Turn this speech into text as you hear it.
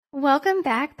Welcome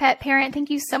back, pet parent. Thank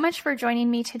you so much for joining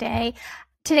me today.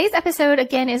 Today's episode,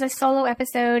 again, is a solo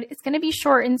episode. It's going to be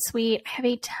short and sweet. I have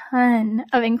a ton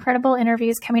of incredible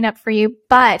interviews coming up for you,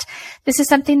 but this is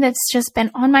something that's just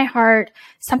been on my heart,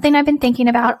 something I've been thinking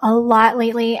about a lot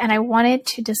lately, and I wanted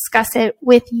to discuss it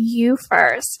with you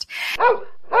first.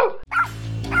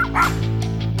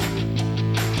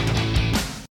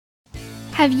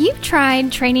 Have you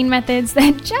tried training methods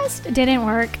that just didn't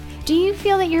work? Do you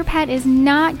feel that your pet is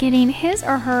not getting his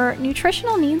or her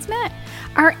nutritional needs met?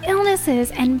 Are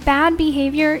illnesses and bad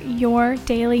behavior your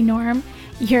daily norm?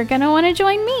 You're going to want to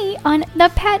join me on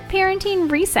the Pet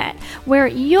Parenting Reset, where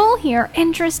you'll hear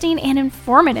interesting and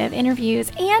informative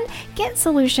interviews and get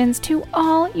solutions to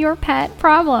all your pet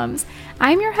problems.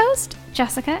 I'm your host,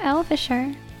 Jessica L.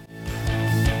 Fisher.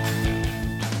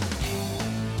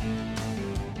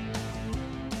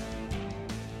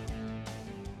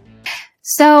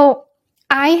 So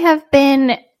I have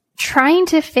been trying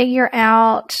to figure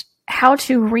out how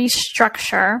to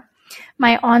restructure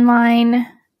my online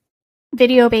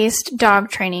video-based dog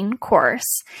training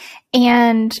course.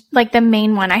 And like the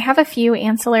main one, I have a few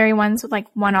ancillary ones with like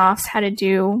one-offs, how to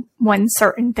do one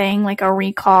certain thing, like a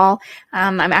recall.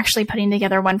 I'm actually putting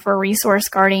together one for resource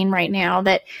guarding right now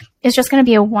that is just going to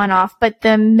be a one-off. But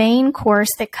the main course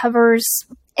that covers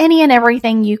any and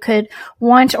everything you could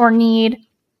want or need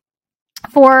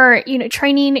for,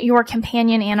 training your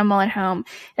companion animal at home.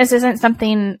 This isn't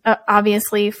something,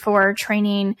 obviously, for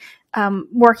training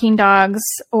working dogs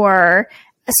or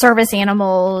service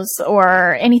animals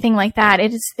or anything like that.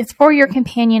 It's for your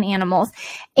companion animals.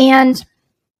 And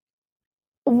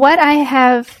what I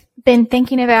have been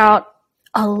thinking about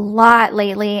a lot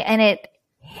lately, and it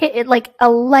hit like a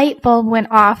light bulb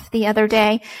went off the other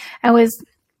day. I was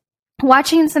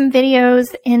watching some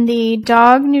videos in the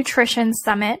Dog Nutrition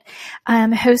Summit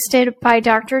hosted by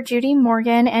Dr. Judy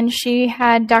Morgan, and she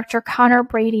had Dr. Connor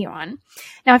Brady on.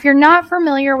 Now, if you're not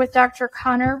familiar with Dr.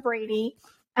 Connor Brady,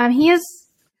 he is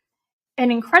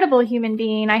an incredible human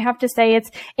being. I have to say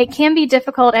it can be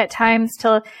difficult at times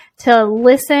to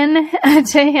listen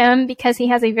to him because he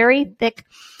has a very thick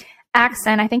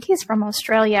accent. I think he's from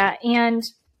Australia, and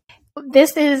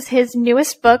this is his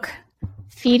newest book,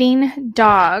 Feeding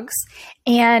Dogs.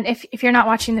 And if you're not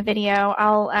watching the video,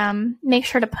 I'll make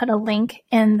sure to put a link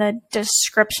in the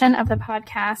description of the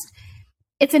podcast.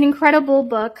 It's an incredible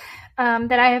book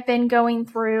that I have been going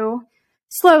through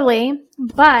slowly,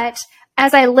 but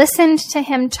as I listened to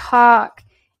him talk,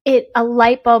 a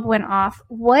light bulb went off.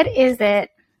 What is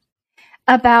it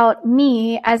about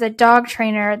me as a dog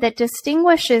trainer that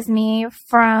distinguishes me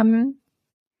from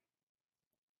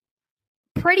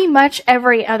pretty much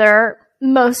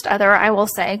most other, I will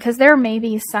say, because there may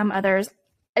be some others,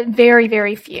 very,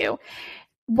 very few.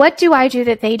 What do I do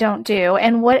that they don't do?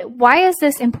 And why is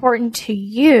this important to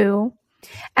you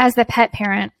as the pet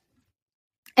parent?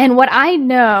 And what I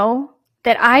know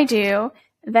that I do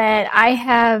that I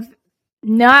have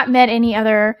not met any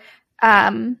other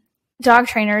dog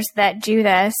trainers that do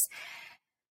this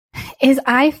is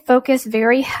I focus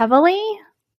very heavily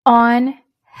on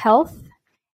health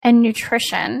and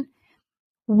nutrition.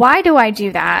 Why do I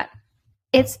do that?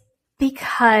 It's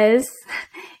because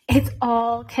it's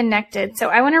all connected. So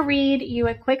I want to read you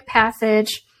a quick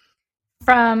passage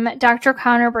from Dr.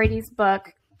 Connor Brady's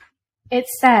book. It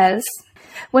says,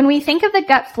 when we think of the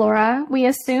gut flora, we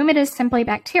assume it is simply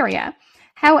bacteria.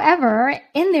 However,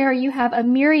 in there you have a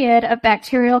myriad of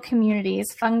bacterial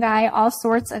communities, fungi, all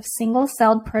sorts of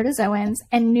single-celled protozoans,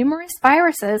 and numerous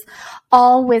viruses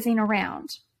all whizzing around,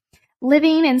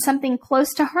 living in something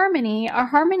close to harmony, a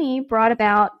harmony brought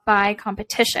about by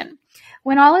competition.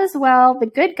 When all is well, the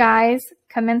good guys,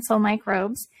 commensal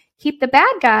microbes, keep the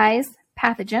bad guys,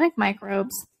 pathogenic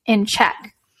microbes, in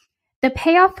check. The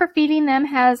payoff for feeding them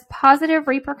has positive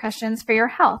repercussions for your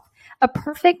health, a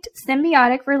perfect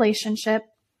symbiotic relationship,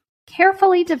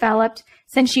 carefully developed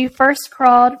since you first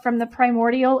crawled from the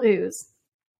primordial ooze.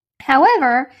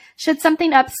 However, should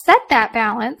something upset that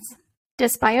balance,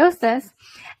 dysbiosis,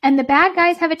 and the bad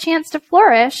guys have a chance to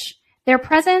flourish, their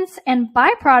presence and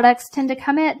byproducts tend to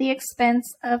come at the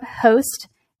expense of host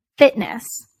fitness.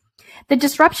 The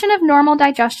disruption of normal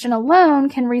digestion alone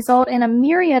can result in a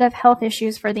myriad of health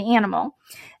issues for the animal.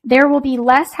 There will be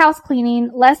less house cleaning,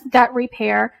 less gut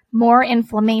repair, more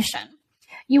inflammation.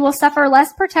 You will suffer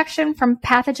less protection from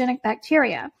pathogenic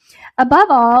bacteria. Above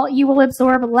all, you will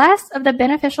absorb less of the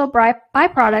beneficial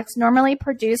byproducts normally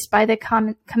produced by the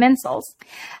commensals.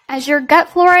 As your gut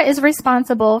flora is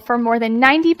responsible for more than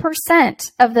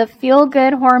 90% of the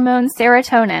feel-good hormone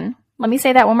serotonin. Let me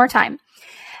say that one more time.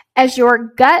 As your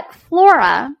gut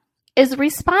flora is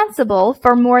responsible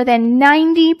for more than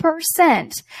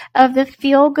 90% of the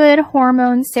feel-good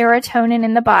hormone serotonin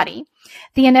in the body.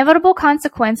 The inevitable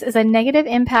consequence is a negative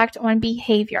impact on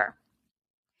behavior.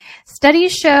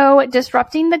 Studies show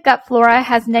disrupting the gut flora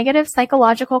has negative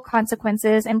psychological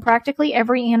consequences in practically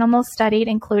every animal studied,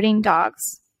 including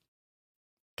dogs.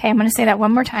 Okay, I'm going to say that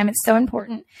one more time. It's so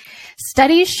important.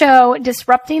 Studies show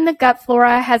disrupting the gut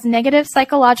flora has negative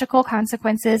psychological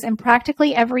consequences in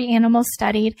practically every animal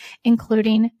studied,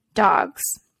 including dogs.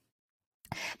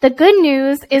 The good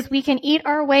news is we can eat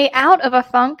our way out of a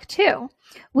funk too.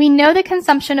 We know the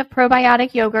consumption of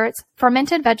probiotic yogurts,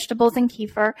 fermented vegetables, and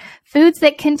kefir, foods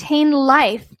that contain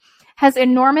life, has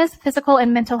enormous physical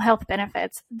and mental health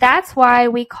benefits. That's why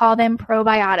we call them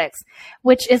probiotics,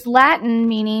 which is Latin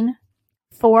meaning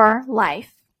for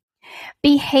life.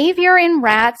 Behavior in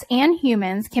rats and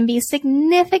humans can be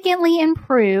significantly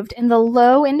improved in the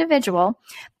low individual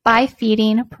by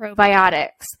feeding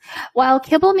probiotics. While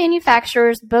kibble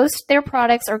manufacturers boast their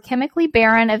products are chemically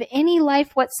barren of any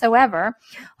life whatsoever,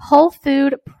 Whole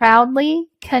Food proudly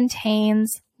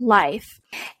contains life.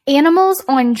 Animals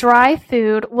on dry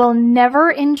food will never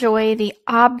enjoy the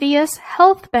obvious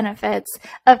health benefits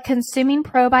of consuming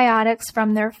probiotics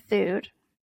from their food.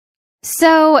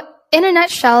 So, in a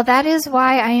nutshell, that is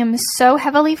why I am so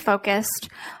heavily focused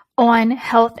on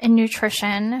health and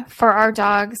nutrition for our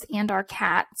dogs and our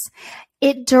cats.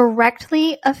 It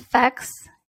directly affects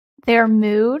their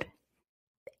mood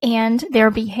and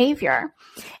their behavior.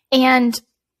 And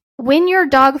when your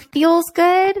dog feels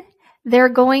good, they're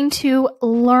going to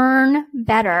learn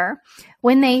better.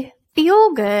 When they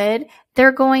feel good,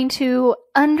 they're going to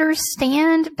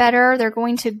understand better. They're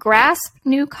going to grasp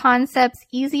new concepts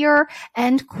easier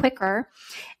and quicker.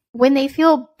 When they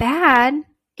feel bad,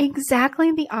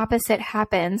 exactly the opposite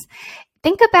happens.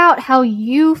 Think about how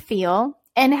you feel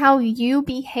and how you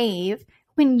behave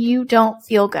when you don't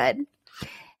feel good.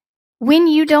 When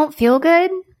you don't feel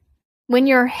good, when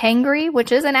you're hangry,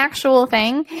 which is an actual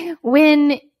thing,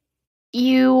 when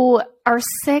you are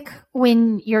sick,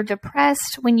 when you're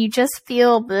depressed, when you just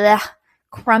feel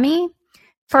crummy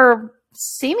for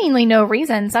seemingly no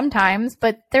reason sometimes,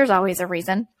 but there's always a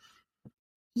reason.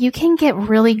 You can get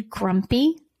really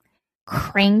grumpy,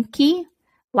 cranky,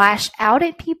 lash out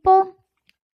at people.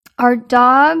 Our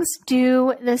dogs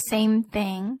do the same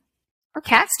thing. Our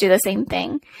cats do the same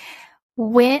thing.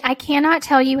 I cannot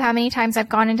tell you how many times I've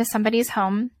gone into somebody's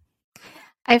home.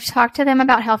 I've talked to them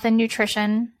about health and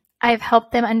nutrition. I've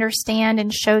helped them understand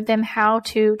and showed them how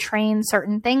to train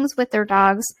certain things with their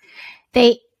dogs.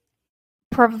 They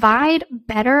provide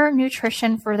better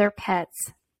nutrition for their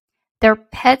pets. Their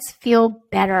pets feel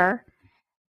better.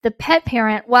 The pet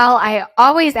parent, while I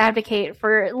always advocate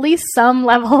for at least some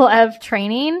level of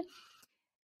training,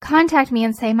 contact me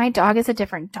and say, my dog is a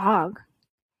different dog.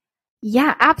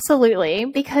 Yeah, absolutely,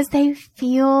 because they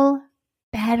feel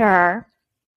better.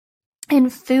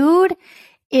 And food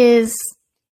is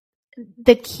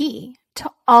the key to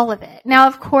all of it. Now,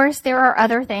 of course, there are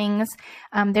other things.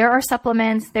 There are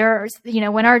supplements. There's,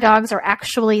 when our dogs are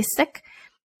actually sick,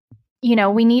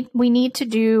 we need to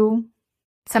do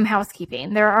some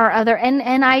housekeeping. There are other,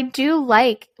 and I do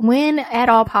like, when at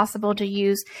all possible, to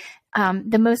use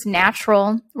the most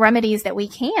natural remedies that we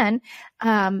can.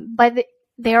 But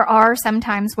there are some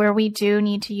times where we do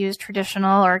need to use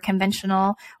traditional or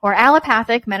conventional or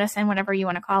allopathic medicine, whatever you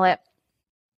want to call it.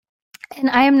 And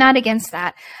I am not against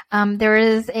that. There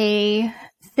is a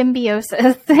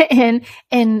symbiosis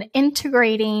in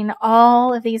integrating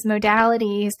all of these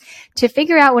modalities to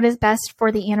figure out what is best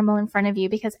for the animal in front of you,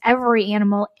 because every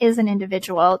animal is an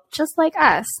individual, just like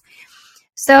us.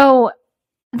 So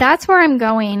that's where I'm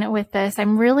going with this.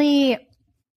 I'm really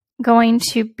going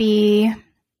to be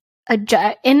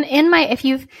if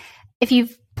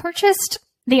you've purchased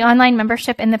the online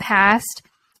membership in the past,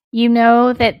 you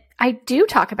know that I do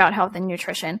talk about health and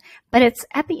nutrition, but it's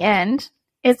at the end.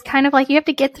 It's kind of like you have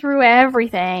to get through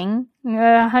everything,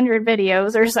 100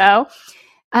 videos or so,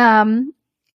 and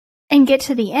get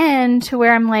to the end to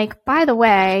where I'm like, by the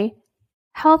way,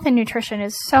 health and nutrition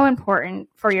is so important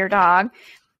for your dog.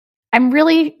 I'm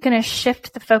really going to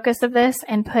shift the focus of this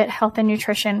and put health and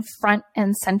nutrition front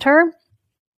and center.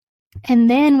 And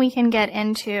then we can get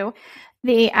into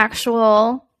the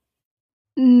actual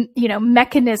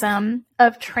mechanism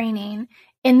of training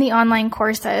in the online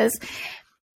courses.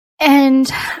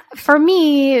 And for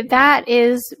me, that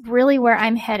is really where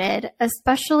I'm headed,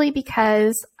 especially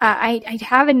because I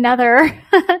have another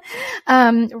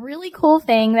really cool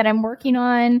thing that I'm working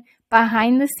on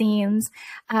behind the scenes,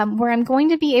 where I'm going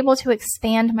to be able to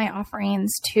expand my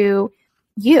offerings to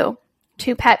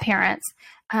pet parents.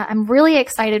 I'm really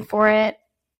excited for it.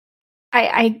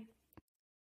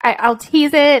 I'll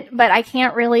tease it, but I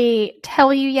can't really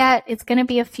tell you yet. It's going to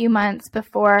be a few months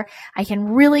before I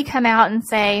can really come out and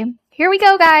say, here we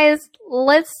go, guys.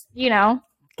 Let's,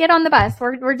 get on the bus.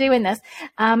 We're doing this.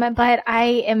 But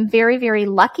I am very, very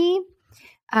lucky.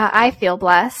 I feel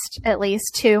blessed, at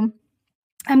least, too.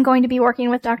 I'm going to be working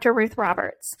with Dr. Ruth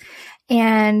Roberts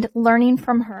and learning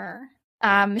from her.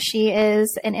 She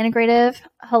is an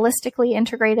holistically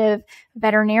integrative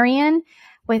veterinarian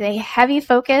with a heavy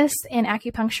focus in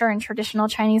acupuncture and traditional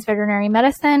Chinese veterinary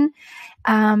medicine.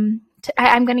 I'm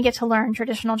going to get to learn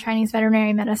traditional Chinese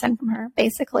veterinary medicine from her,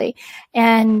 basically.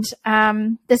 And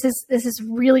this is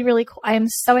really, really cool. I am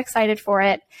so excited for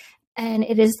it. And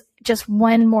it is just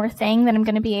one more thing that I'm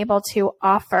going to be able to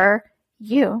offer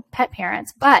you, pet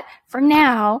parents. But for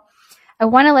now, I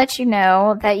want to let you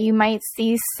know that you might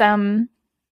see some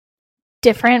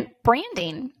different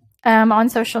branding on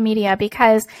social media,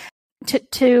 because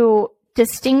to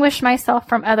distinguish myself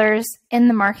from others in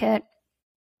the market,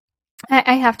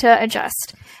 I have to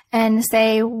adjust and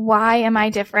say, why am I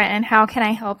different and how can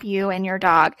I help you and your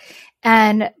dog?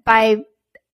 And by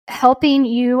helping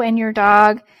you and your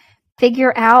dog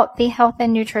figure out the health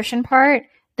and nutrition part,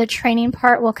 the training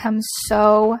part will come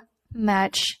so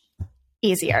much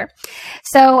easier.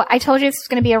 So I told you this was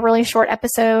going to be a really short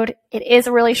episode. It is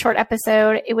a really short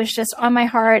episode. It was just on my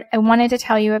heart. I wanted to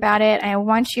tell you about it. I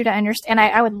want you to understand.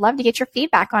 I would love to get your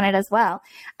feedback on it as well.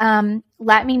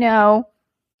 Let me know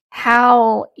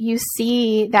how you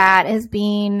see that as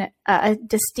being a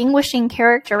distinguishing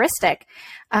characteristic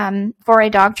for a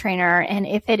dog trainer. And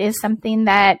if it is something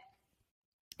that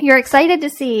you're excited to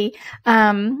see,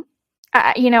 I'm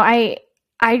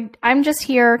just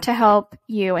here to help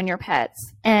you and your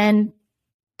pets. And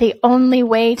the only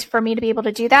way for me to be able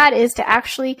to do that is to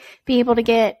actually be able to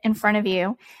get in front of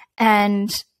you.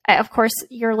 And of course,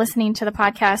 you're listening to the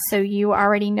podcast, so you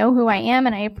already know who I am,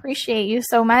 and I appreciate you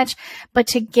so much. But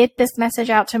to get this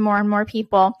message out to more and more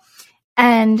people,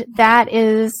 and that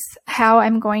is how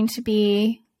I'm going to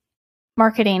be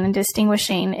marketing and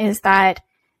distinguishing, is that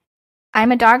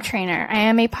I'm a dog trainer. I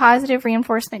am a positive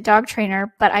reinforcement dog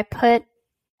trainer, but I put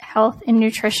health and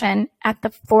nutrition at the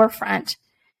forefront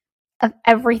of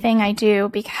everything I do,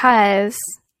 because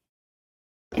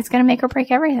it's going to make or break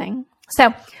everything.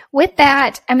 So with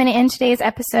that, I'm going to end today's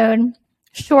episode.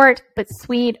 Short but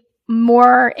sweet,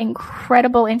 more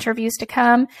incredible interviews to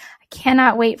come. I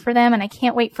cannot wait for them, and I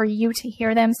can't wait for you to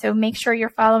hear them. So make sure you're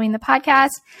following the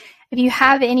podcast. If you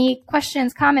have any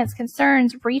questions, comments,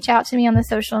 concerns, reach out to me on the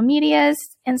social medias,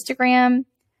 Instagram,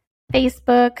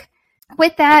 Facebook.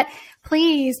 With that,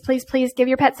 please, please, please give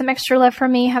your pet some extra love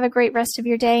from me. Have a great rest of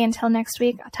your day. Until next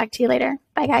week, I'll talk to you later.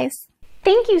 Bye, guys.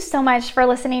 Thank you so much for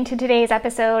listening to today's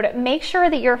episode. Make sure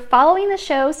that you're following the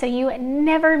show so you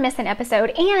never miss an episode.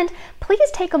 And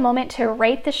please take a moment to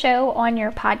rate the show on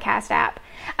your podcast app.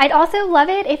 I'd also love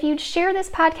it if you'd share this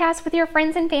podcast with your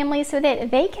friends and family so that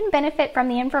they can benefit from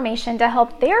the information to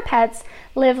help their pets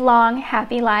live long,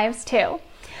 happy lives too.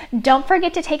 Don't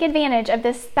forget to take advantage of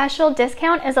this special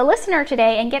discount as a listener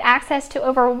today and get access to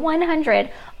over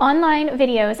 100 online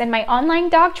videos in my online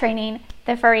dog training,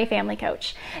 The Furry Family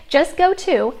Coach. Just go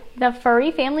to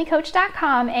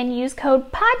thefurryfamilycoach.com and use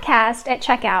code PODCAST at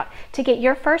checkout to get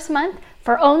your first month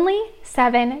for only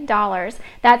 $7.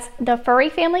 That's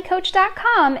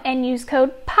thefurryfamilycoach.com and use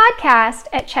code PODCAST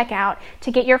at checkout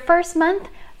to get your first month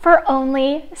for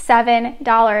only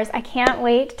 $7. I can't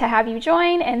wait to have you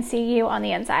join and see you on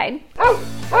the inside.